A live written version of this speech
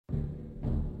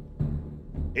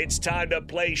It's time to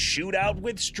play Shootout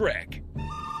with Strick.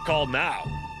 Call now,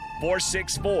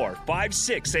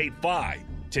 464-5685,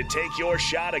 to take your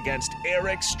shot against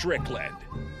Eric Strickland.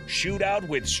 Shootout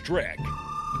with Strick.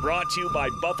 Brought to you by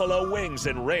Buffalo Wings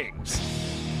and Rings.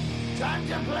 Time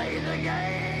to play the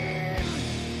game!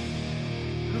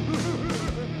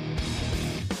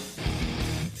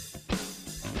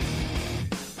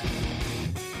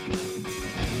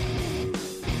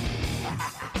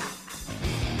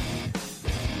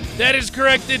 That is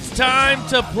correct. It's time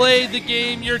to play the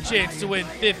game. Your chance to win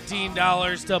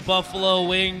 $15 to Buffalo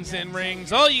Wings and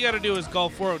Rings. All you got to do is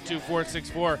call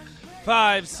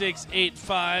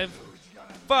 402-464-5685.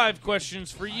 5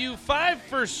 questions for you, 5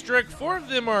 for Strick. 4 of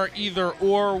them are either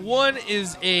or. 1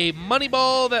 is a money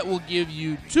ball that will give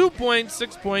you 2 points,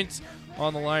 6 points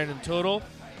on the line in total.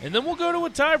 And then we'll go to a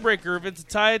tiebreaker if it's a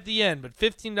tie at the end. But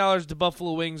 $15 to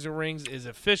Buffalo Wings and Rings is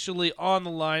officially on the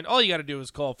line. All you got to do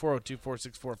is call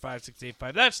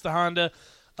 402-464-5685. That's the Honda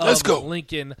Let's go.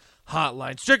 Lincoln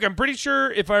hotline. Strick, I'm pretty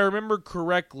sure, if I remember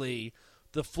correctly,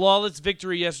 the flawless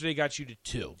victory yesterday got you to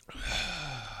 2.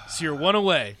 So you're 1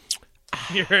 away.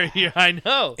 I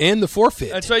know. And the forfeit.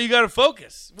 That's why you got to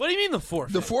focus. What do you mean the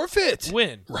forfeit? The forfeit.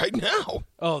 Win. Right now.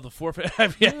 Oh, the forfeit. I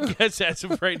guess as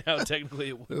of right now, technically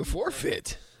it would. The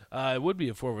forfeit. It would be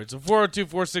a forfeit. So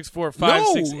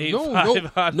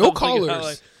 402-464-5685. No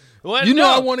callers. What? You know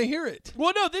I want to hear it.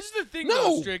 Well, no, this is the thing,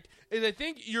 though, Strick, is I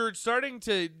think you're starting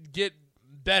to get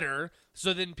better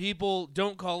so then people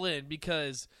don't call in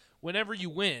because whenever you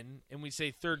win and we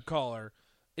say third caller,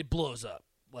 it blows up.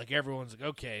 Like, everyone's like,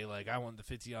 okay, like, I want the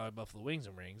 $50 Buffalo Wings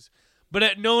and Rings.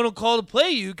 But no one will call to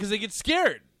play you because they get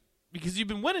scared because you've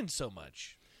been winning so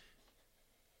much.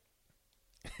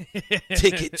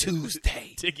 Ticket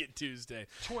Tuesday. Ticket Tuesday.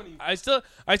 20. I still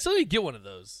need to get one of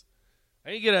those.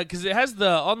 I need to get because it has the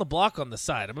on the block on the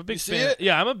side. I'm a big fan.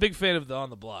 Yeah, I'm a big fan of the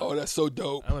on the block. Oh, that's so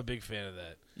dope. I'm a big fan of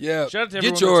that. Yeah. Shout out to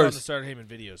everyone get yours. that's on the Starter Heyman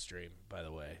video stream, by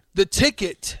the way. The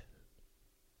Ticket.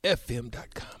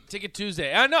 FM.com. Ticket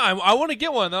Tuesday. I know. I want to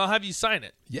get one. I'll have you sign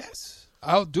it. Yes.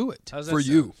 I'll do it How's that for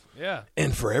sound? you. Yeah.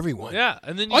 And for everyone. Yeah.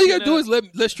 And then all you got to do is let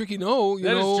Stricky know.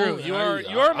 That is true. You are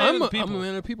a man of the people. I'm a man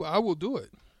of the people. I will do it.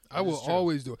 I will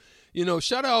always do it. You know,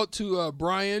 shout out to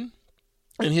Brian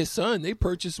and his son. They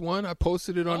purchased one. I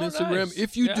posted it on Instagram. Nice.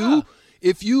 If you do,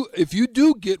 if you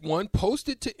do get one, post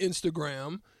it to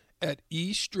Instagram at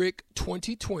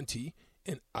estrick2020,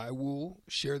 and I will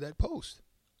share that post.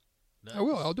 Nice. I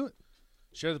will. I'll do it.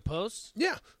 Share the post?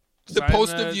 Yeah. The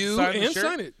post of you and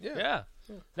sign it. Yeah.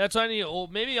 That's what I need. Well,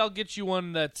 maybe I'll get you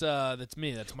one that's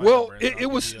me. That's my well, number. it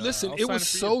was it was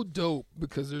so dope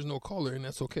because there's no caller, and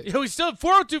that's okay. Yeah, we still have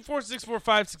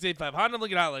 402-464-5685. Honda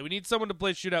Lincoln Hotline. We need someone to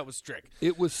play Shootout with Strick.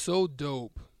 It was so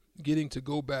dope getting to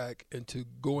go back and to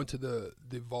go into the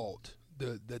vault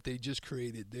that they just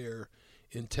created there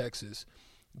in Texas.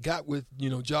 Got with,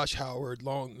 Josh Howard,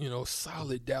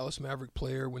 solid Dallas Maverick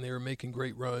player when they were making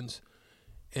great runs.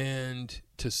 And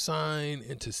to sign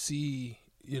and to see,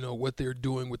 what they're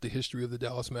doing with the history of the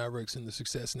Dallas Mavericks and the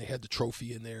success, and they had the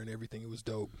trophy in there and everything. It was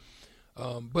dope.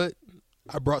 But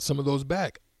I brought some of those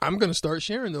back. I'm going to start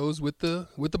sharing those with the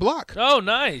block. Oh,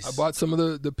 nice. I bought some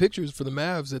of the pictures for the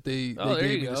Mavs that they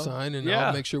gave me to sign, and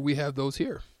I'll make sure we have those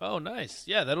here. Oh, nice.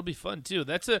 Yeah, that'll be fun, too.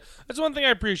 That's one thing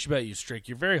I appreciate about you, Strick.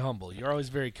 You're very humble. You're always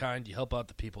very kind. You help out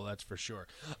the people, that's for sure.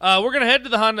 We're going to head to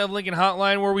the Honda of Lincoln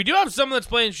Hotline, where we do have someone that's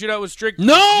playing Shootout with Strick.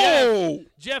 No!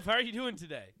 Jeff, how are you doing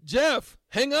today? Jeff,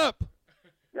 hang up.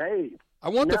 Hey. I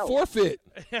want the forfeit.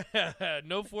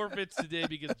 No forfeits today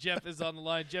because Jeff is on the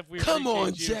line. Jeff, we come on,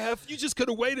 you. Jeff. You just could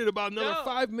have waited about another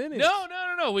 5 minutes.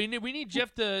 No. We need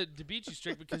Jeff to beat you,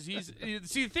 Strick, because he's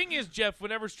see. The thing is, Jeff,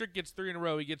 whenever Strick gets 3 in a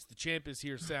row, he gets the champ is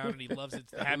here sound, and he loves it.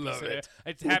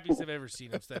 It's the happiest I've ever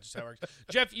seen him. So that's just how it works.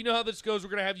 Jeff, you know how this goes.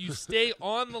 We're gonna have you stay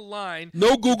on the line.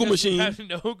 No Google machine.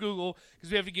 No Google,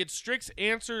 because we have to get Strick's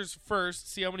answers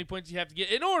first. See how many points you have to get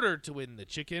in order to win the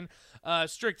chicken.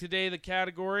 Strick, today the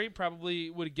category probably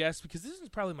would have guessed because this is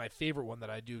probably my favorite one that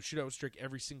I do. Shootout with Strick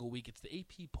every single week. It's the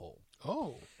AP poll.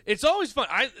 Oh, it's always fun.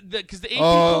 Because the AP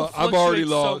poll fluctuates I've already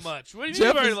lost so much. What do you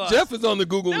mean already lost? Jeff is on the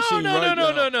Google machine right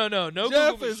now. No.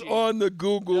 Jeff Google is machine. on the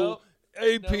Google.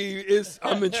 AP is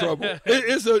I'm in trouble.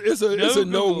 It's a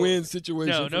no-win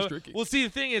situation for Stricky. Well, see, the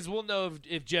thing is, we'll know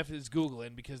if Jeff is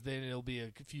Googling because then it'll be a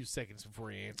few seconds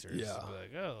before he answers. Yeah. We'll be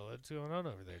like, oh, what's going on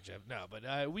over there, Jeff? No, but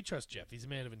we trust Jeff. He's a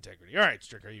man of integrity. All right,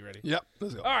 Strick, are you ready? Yep,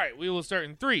 let's go. All right, we will start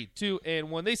in 3, 2,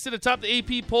 and 1. They sit atop the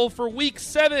AP poll for Week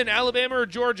 7, Alabama or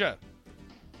Georgia?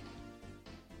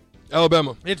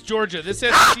 Alabama. It's Georgia. This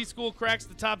SEC school cracks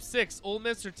the top 6. Ole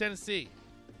Miss or Tennessee?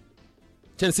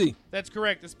 Tennessee. That's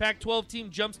correct. This Pac-12 team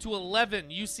jumps to 11.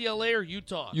 UCLA or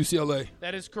Utah? UCLA.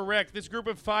 That is correct. This group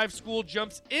of 5 school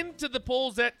jumps into the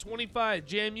polls at 25.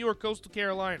 JMU or Coastal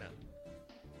Carolina?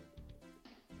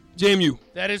 JMU.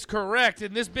 That is correct.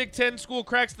 And this Big Ten school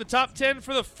cracks the top 10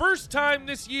 for the first time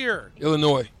this year.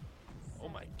 Illinois. Oh,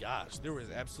 my gosh. There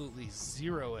was absolutely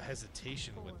zero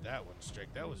hesitation with that one,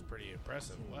 Strick. That was pretty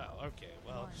impressive. Wow. Okay,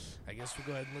 well, I guess we'll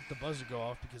go ahead and let the buzzer go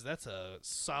off because that's a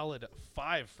solid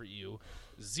 5 for you.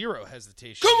 Zero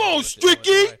hesitation. Come on,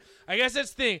 Stricky! I guess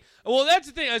that's the thing. Well, that's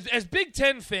the thing. As Big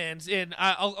Ten fans, and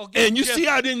I'll give And you Jeff, see,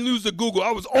 I didn't lose the Google.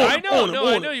 I was on I him, know, on him, no, on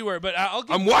I him. know you were, but I'll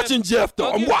give I'm watching Jeff, though.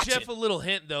 I'll I'm give watching. Jeff a little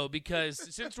hint, though,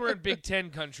 because since we're in Big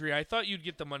Ten country, I thought you'd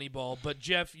get the money ball. But,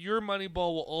 Jeff, your money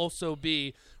ball will also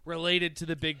be related to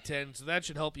the Big Ten, so that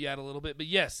should help you out a little bit. But,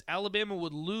 yes, Alabama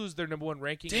would lose their number 1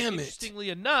 ranking. Damn it.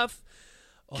 Interestingly enough.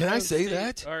 Can I say State,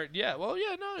 that? Or, yeah, well,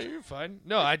 yeah, no, you're fine.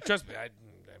 No, trust me, I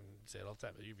say it all the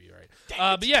time, but you'd be all right.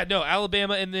 But, yeah, no,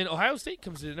 Alabama, and then Ohio State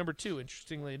comes in at number 2,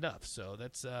 interestingly enough. So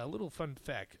that's a little fun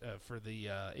fact for the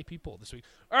AP poll this week.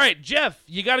 All right, Jeff,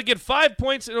 you got to get 5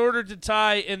 points in order to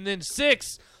tie, and then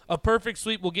 6, a perfect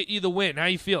sweep will get you the win. How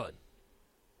you feeling?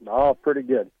 Oh, pretty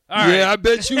good. All right. Yeah, I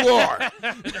bet you are.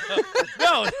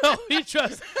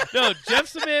 No,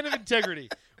 Jeff's a man of integrity.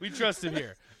 We trust him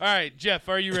here. All right, Jeff,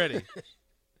 are you ready?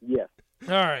 Yes.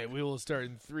 All right, we will start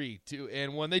in 3, 2,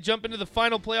 and 1. They jump into the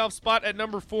final playoff spot at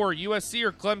number 4, USC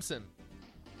or Clemson?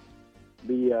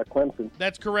 The Clemson.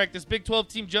 That's correct. This Big 12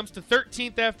 team jumps to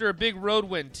 13th after a big road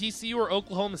win. TCU or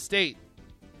Oklahoma State?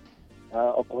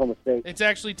 Oklahoma State. It's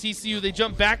actually TCU. They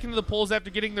jump back into the polls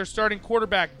after getting their starting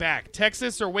quarterback back.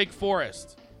 Texas or Wake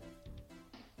Forest?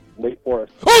 Wake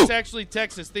Forest. It's actually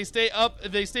Texas. They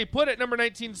stay put at number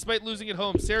 19 despite losing at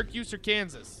home. Syracuse or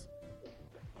Kansas?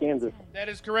 Kansas. That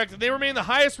is correct. They remain the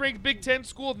highest-ranked Big Ten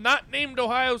school not named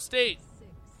Ohio State.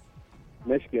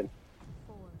 Michigan.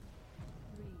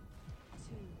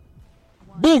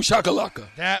 Boom, shakalaka.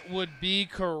 That would be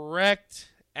correct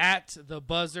at the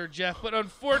buzzer, Jeff. But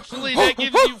unfortunately, that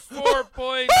gives you 4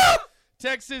 points.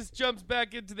 Texas jumps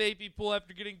back into the AP pool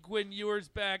after getting Quinn Ewers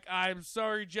back. I'm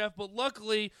sorry, Jeff, but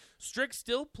luckily, Strick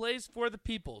still plays for the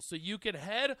people. So you can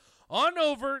head on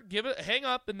over, hang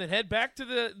up, and then head back to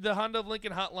the Honda of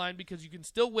Lincoln hotline because you can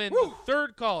still win the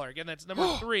third caller. Again, that's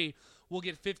number 3. We'll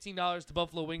get $15 to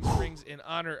Buffalo Wings Rings in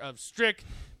honor of Strick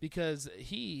because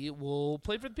he will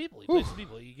play for the people. He plays for the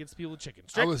people. He gets people chicken.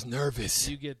 Strick, I was nervous.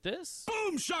 you get this.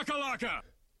 Boom shakalaka.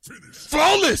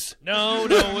 Flawless. No, it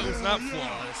was not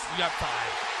flawless. You got 5.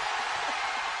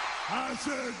 I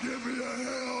said, give me a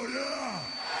hell yeah.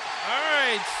 All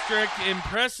right, Strick,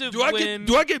 impressive Do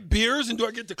I get beers and do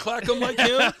I get to clack him like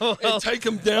him and take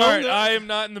him down? All right, I am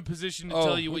not in the position to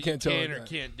tell you we what you can't tell can him or that.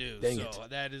 can't do. Dang so it.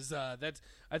 that is that's.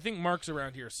 I think Mark's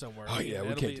around here somewhere. Oh, yeah,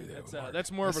 we can't do that with Mark.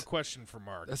 That's more of a question for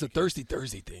Mark. That's a Thirsty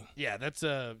Thursday thing. Yeah, that's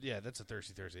a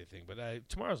Thirsty Thursday thing. But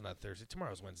tomorrow's not Thursday.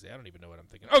 Tomorrow's Wednesday. I don't even know what I'm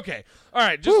thinking. Okay, all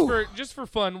right. Just for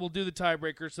fun, we'll do the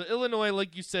tiebreaker. So Illinois,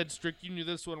 like you said, Strick, you knew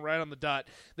this one right on the dot.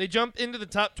 They jumped into the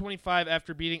top 25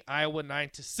 after beating Iowa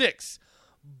 9-6.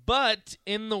 But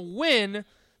in the win,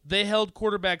 they held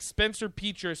quarterback Spencer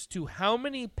Petras to how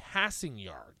many passing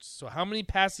yards? So how many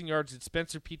passing yards did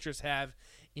Spencer Petras have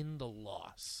in the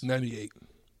loss? 98.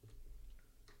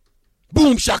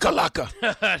 Boom shakalaka.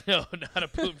 No, not a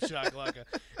boom shakalaka.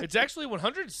 It's actually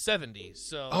 170.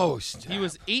 So he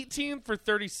was 18 for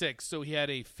 36. So he had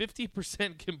a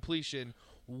 50% completion,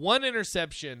 1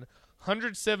 interception,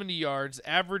 170 yards,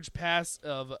 average pass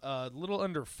of a little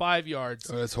under 5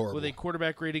 yards. Oh, that's horrible. With a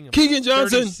quarterback rating of Keegan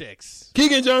Johnson. 36.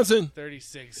 Keegan Johnson.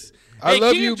 36. I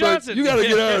love Keegan you, Johnson. but you got to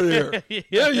get out of there.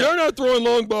 Yeah. You're not throwing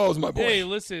long balls, my boy. Hey,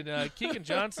 listen, Keegan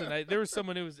Johnson, there was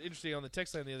someone who was interesting on the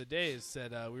text line the other day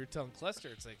said, we were telling Cluster,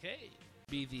 it's like, hey,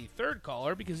 be the third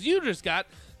caller because you just got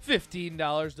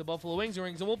 $15 to Buffalo Wings and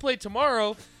Rings, and we'll play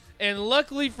tomorrow. And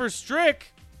luckily for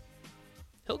Strick,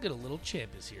 he'll get a little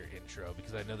champ is here intro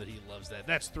because I know that he loves that.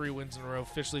 That's 3 wins in a row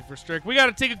officially for Strick. We got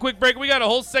to take a quick break. We got a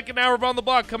whole second hour of On the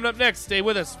Block coming up next. Stay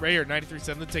with us right here,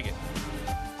 93.7 The Ticket.